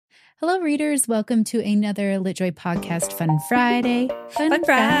Hello, readers. Welcome to another LitJoy podcast, Fun Friday. Fun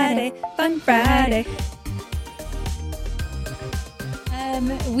Friday. Fun Friday.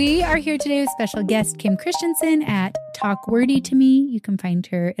 We are here today with special guest Kim Christensen at Talk Wordy to Me. You can find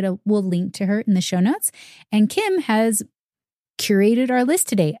her. We'll link to her in the show notes. And Kim has curated our list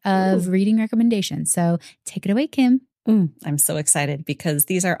today of reading recommendations. So take it away, Kim. I'm so excited because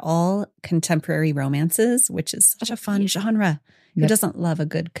these are all contemporary romances, which is such a fun genre. Who doesn't love a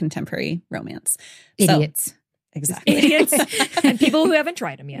good contemporary romance? Idiots. So, exactly. Idiots. And people who haven't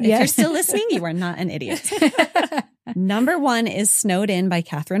tried them yet. If you're still listening, you are not an idiot. Number 1 is Snowed In by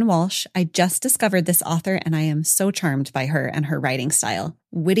Catherine Walsh. I just discovered this author and I am so charmed by her and her writing style.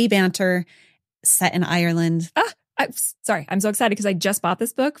 Witty banter, set in Ireland. I'm so excited because I just bought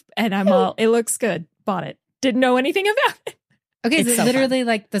this book and it looks good. Bought it. Didn't know anything about it. Okay, it's so literally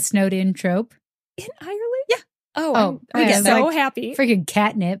like the snowed in trope. In Ireland? Yeah. I'm so happy. Freaking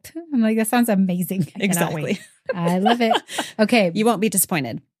catnip. I'm like, that sounds amazing. Exactly. I love it. Okay. You won't be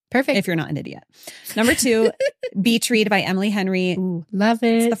disappointed. Perfect. If you're not an idiot. Number 2, Beach Read by Emily Henry. Ooh, love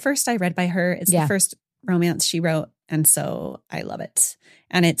it. It's the first I read by her. It's the first romance she wrote. And so I love it.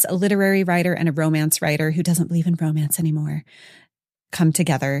 And it's a literary writer and a romance writer who doesn't believe in romance anymore come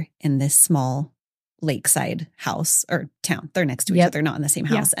together in this small lakeside house or town. They're next to each other, not in the same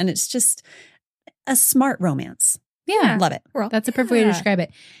house. And it's just a smart romance. Yeah. Love it. That's a perfect way to describe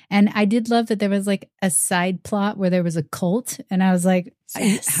it. And I did love that there was like a side plot where there was a cult. And I was like,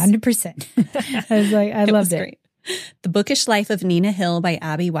 100%. I was like, I loved it. Great. The Bookish Life of Nina Hill by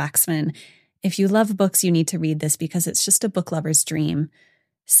Abby Waxman. If you love books, you need to read this because it's just a book lover's dream.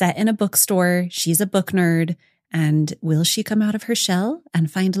 Set in a bookstore, she's a book nerd. And will she come out of her shell and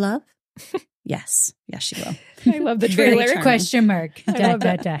find love? Yes. Yes, she will. I love the trailer. Question mark.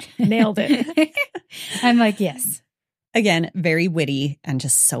 Nailed it. I'm like, yes. Again, very witty and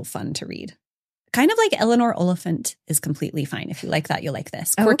just so fun to read. Kind of like Eleanor Oliphant is completely fine. If you like that, you'll like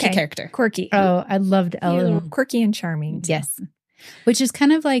this. Quirky character. Quirky. Oh, I loved Eleanor. Quirky and charming. Yes. Which is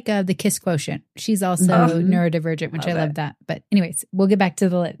kind of like the Kiss quotient. She's also neurodivergent, which I love that. But anyways, we'll get back to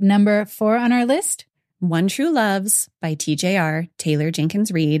the list. Number 4 on our list. One True Loves by TJR, Taylor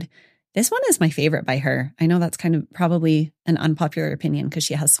Jenkins Reid. This one is my favorite by her. I know that's kind of probably an unpopular opinion because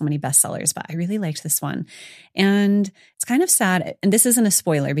she has so many bestsellers, but I really liked this one. And it's kind of sad. And this isn't a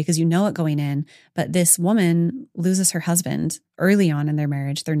spoiler because you know it going in, but this woman loses her husband early on in their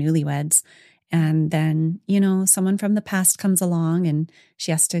marriage. They're newlyweds. And then, someone from the past comes along and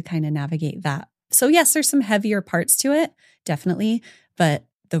she has to kind of navigate that. So yes, there's some heavier parts to it, definitely. But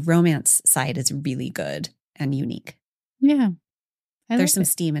the romance side is really good and unique. Yeah. There's some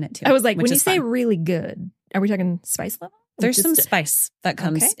steam in it too. I was like, when you say really good, are we talking spice level? There's some spice that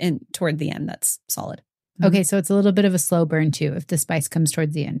comes in toward the end that's solid. Okay, so it's a little bit of a slow burn too if the spice comes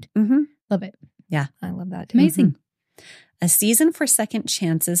towards the end. Love it. Yeah. I love that too. Amazing. A Season for Second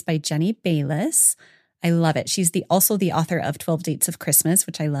Chances by Jenny Bayliss. I love it. She's also the author of 12 Dates of Christmas,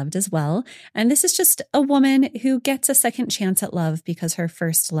 which I loved as well. And this is just a woman who gets a second chance at love because her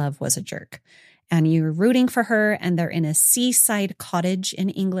first love was a jerk. And you're rooting for her, and they're in a seaside cottage in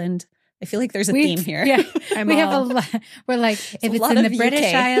England. I feel like there's a theme here. Yeah, we have a lot. We're like, if it's in the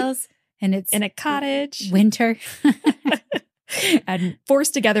British Isles and it's in a cottage, winter, and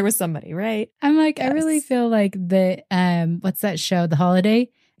forced together with somebody, right? I'm like, I really feel like the what's that show, The Holiday?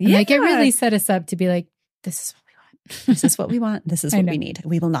 I'm like, it really set us up to be like, this is what we want. This is what we want. This is what we need.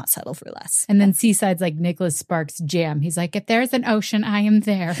 We will not settle for less. And then Seaside's like Nicholas Sparks' jam. He's like, if there's an ocean, I am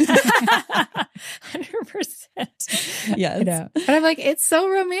there. 100%. Yes. But I'm like, it's so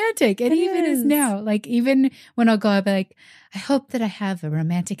romantic. It even is now. Like, even when I'll go, I'll be like, I hope that I have a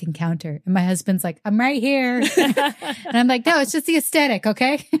romantic encounter. And my husband's like, I'm right here. And I'm like, no, it's just the aesthetic,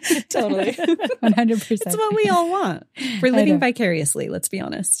 okay? Totally. 100%. It's what we all want. We're living vicariously, let's be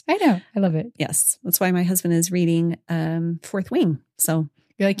honest. I know. I love it. Yes. That's why my husband is reading Fourth Wing. So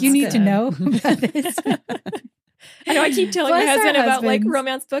you're like, you need to know about this. I know I keep telling my husband about like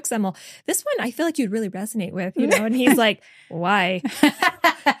romance books. I'm all, this one I feel like you'd really resonate with, and he's like, why?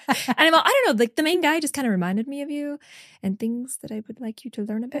 And I'm all, I don't know, like the main guy just kind of reminded me of you and things that I would like you to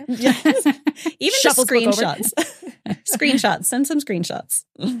learn about. Yes. Even just screenshots. Screenshots. Send some screenshots.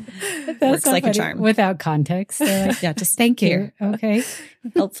 Works so like funny. A charm. Without context. Like, yeah, just thank you. Okay.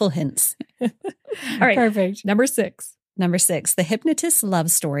 Helpful hints. All right. Perfect. Number 6. The Hypnotist's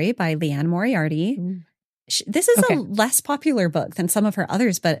Love Story by Leanne Moriarty. Ooh. This is a less popular book than some of her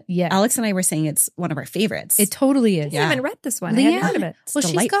others, but Alex and I were saying it's one of our favorites. It totally is. I haven't read this one. I hadn't heard of it.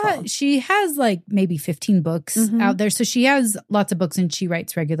 Well, she has like maybe 15 books out there. So she has lots of books and she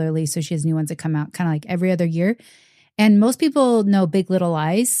writes regularly. So she has new ones that come out kind of like every other year. And most people know Big Little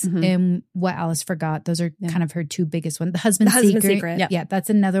Lies and What Alice Forgot. Those are kind of her two biggest ones. The Husband's Secret. Yep. Yeah, that's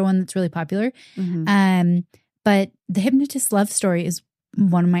another one that's really popular. But The Hypnotist Love Story is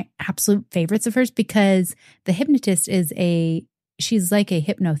one of my absolute favorites of hers because the hypnotist is she's like a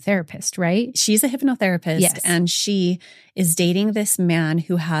hypnotherapist, right? She's a hypnotherapist and she is dating this man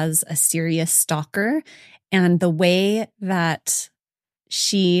who has a serious stalker. And the way that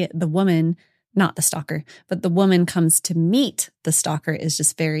the woman, not the stalker, but the woman comes to meet the stalker is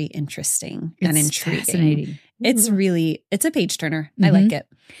just very interesting and intriguing. Fascinating. It's a page turner. I like it.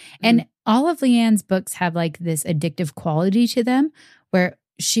 And all of Leanne's books have like this addictive quality to them where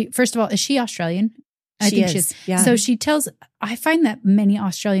first of all, is she Australian? I think she is. Yeah. So she tells, I find that many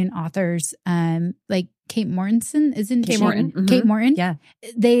Australian authors, like Kate Mortensen, isn't Kate she? Morton. Kate Morton. Yeah.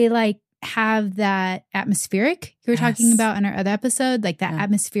 They like have that atmospheric you were talking about in our other episode, like that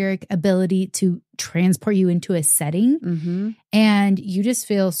atmospheric ability to transport you into a setting. And you just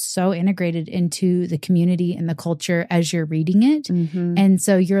feel so integrated into the community and the culture as you're reading it. And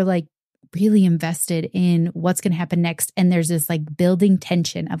so you're like really invested in what's going to happen next. And there's this like building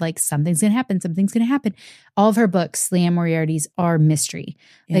tension of like, something's going to happen. Something's going to happen. All of her books, Leanne Moriarty's, are mystery.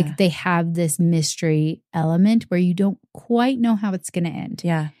 Yeah. Like they have this mystery element where you don't quite know how it's going to end.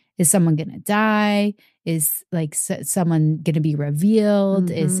 Yeah. Is someone going to die? Is like someone going to be revealed?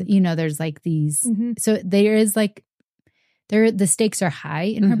 Is, there's like these. So there is like, the stakes are high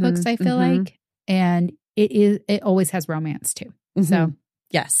in her books, I feel like. And it always has romance too. So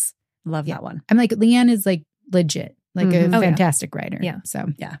yes. Love that one. I'm like, Leanne is like legit, like a fantastic writer. Yeah. So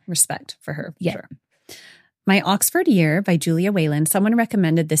yeah, respect for her. Yeah. Sure. My Oxford Year by Julia Wayland. Someone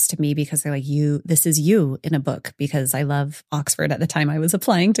recommended this to me because they're like, this is you in a book, because I love Oxford. At the time I was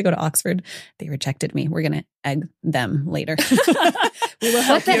applying to go to Oxford, they rejected me. We're going to egg them later.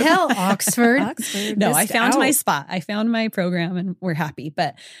 What the hell, Oxford? Oxford. No, I found my spot. I found my program and we're happy.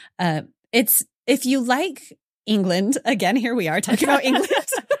 But it's, if you like England, again, here we are talking about England.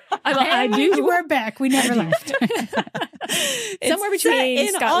 I do. We're back. We never left. Somewhere between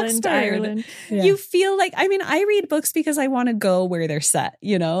Scotland, Oxford. Ireland. Yeah. You feel like, I mean, I read books because I want to go where they're set,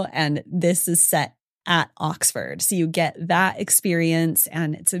 and this is set at Oxford. So you get that experience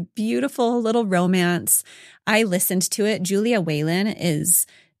and it's a beautiful little romance. I listened to it. Julia Wayland is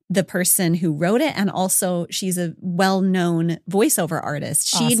the person who wrote it. And also she's a well-known voiceover artist.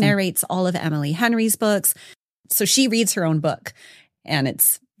 She narrates all of Emily Henry's books. So she reads her own book and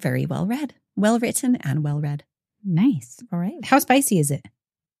it's very well read, well written and well read. Nice. All right. How spicy is it?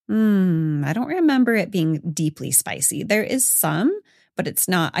 I don't remember it being deeply spicy. There is some, but it's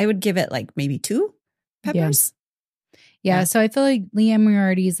not. I would give it like maybe 2 peppers. Yeah. So I feel like Leanne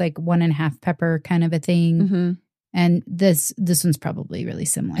Moriarty is like 1.5 pepper kind of a thing. And this one's probably really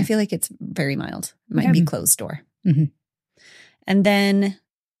similar. I feel like it's very mild. Might be closed door. And then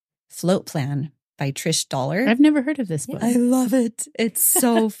Float Plan by Trish Dollar. I've never heard of this book. I love it. It's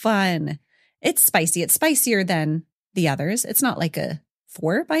so fun. It's spicy. It's spicier than the others. It's not like a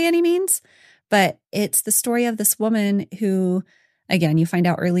 4 by any means, but it's the story of this woman who, again, you find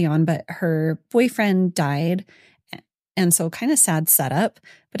out early on, but her boyfriend died. And so kind of sad setup,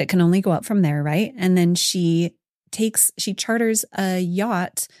 but it can only go up from there, right? And then she charters a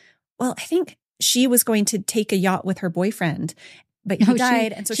yacht. Well, I think she was going to take a yacht with her boyfriend, but he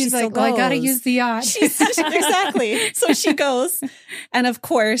died. And so she's like, well, I got to use the yacht. Exactly. So she goes. And of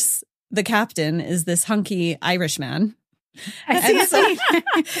course, the captain is this hunky Irishman.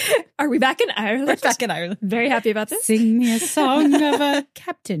 Are we back in Ireland? We're back in Ireland. Very happy about this. Sing me a song of a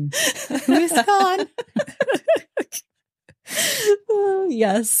captain who is gone.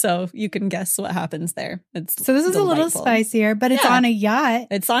 Yes, so you can guess what happens there. So this is a little spicier, but it's on a yacht.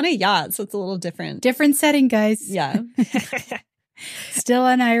 It's on a yacht, so it's a little different. Different setting, guys. Yeah. Still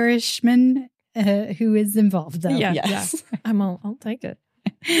an Irishman who is involved, though. Yeah, yes. I'll take it.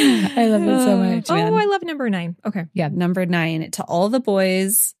 I love it so much. Man. I love number 9. Okay. Yeah, number 9. To All the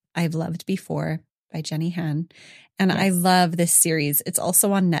Boys I've Loved Before by Jenny Han. And I love this series. It's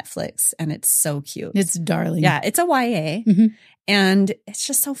also on Netflix and it's so cute. It's darling. Yeah, it's a YA and it's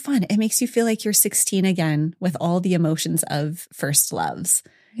just so fun. It makes you feel like you're 16 again with all the emotions of first loves.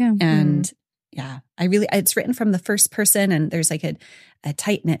 Yeah. And it's written from the first person and there's like a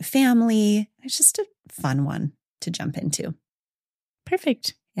tight-knit family. It's just a fun one to jump into.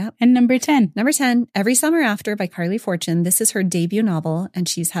 Perfect. Yeah. And number 10. Number 10, Every Summer After by Carly Fortune. This is her debut novel and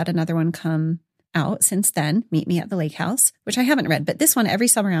she's had another one come out since then, Meet Me at the Lake House, which I haven't read, but this one, Every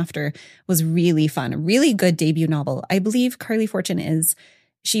Summer After, was really fun. A really good debut novel. I believe Carly Fortune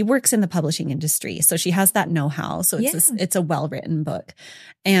she works in the publishing industry, so she has that know-how. So it's a well-written book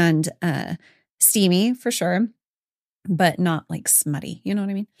and steamy for sure. but not like smutty. You know what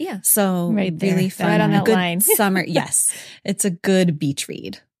I mean? Yeah. So Right there. really fun. Right on that good line. Summer. Yes. It's a good beach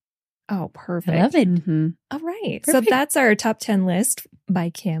read. Oh, perfect. I love it. Mm-hmm. All right. Perfect. So that's our top 10 list by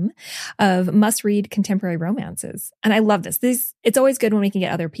Kim of must-read contemporary romances. And I love this. It's always good when we can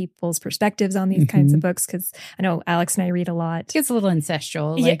get other people's perspectives on these kinds of books, because I know Alex and I read a lot. It gets a little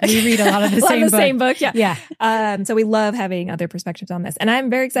ancestral. Yeah. Like we read a lot of the same book. Yeah. Yeah. So we love having other perspectives on this. And I'm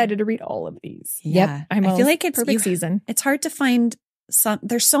very excited to read all of these. Yeah. I feel like it's perfect season. It's hard to find some.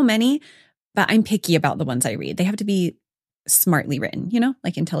 There's so many, but I'm picky about the ones I read. They have to be smartly written,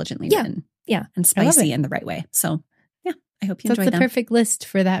 like intelligently written. Yeah. And spicy in the right way. So yeah, I hope you So enjoyed it's the them. perfect list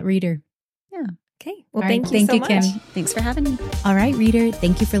for that reader. Yeah. Okay. Well, All thank right. you so Thank much. you, Kim. Thanks for having me. All right, reader.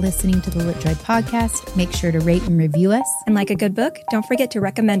 Thank you for listening to the Lit Joy podcast. Make sure to rate and review us. And like a good book, don't forget to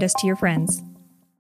recommend us to your friends.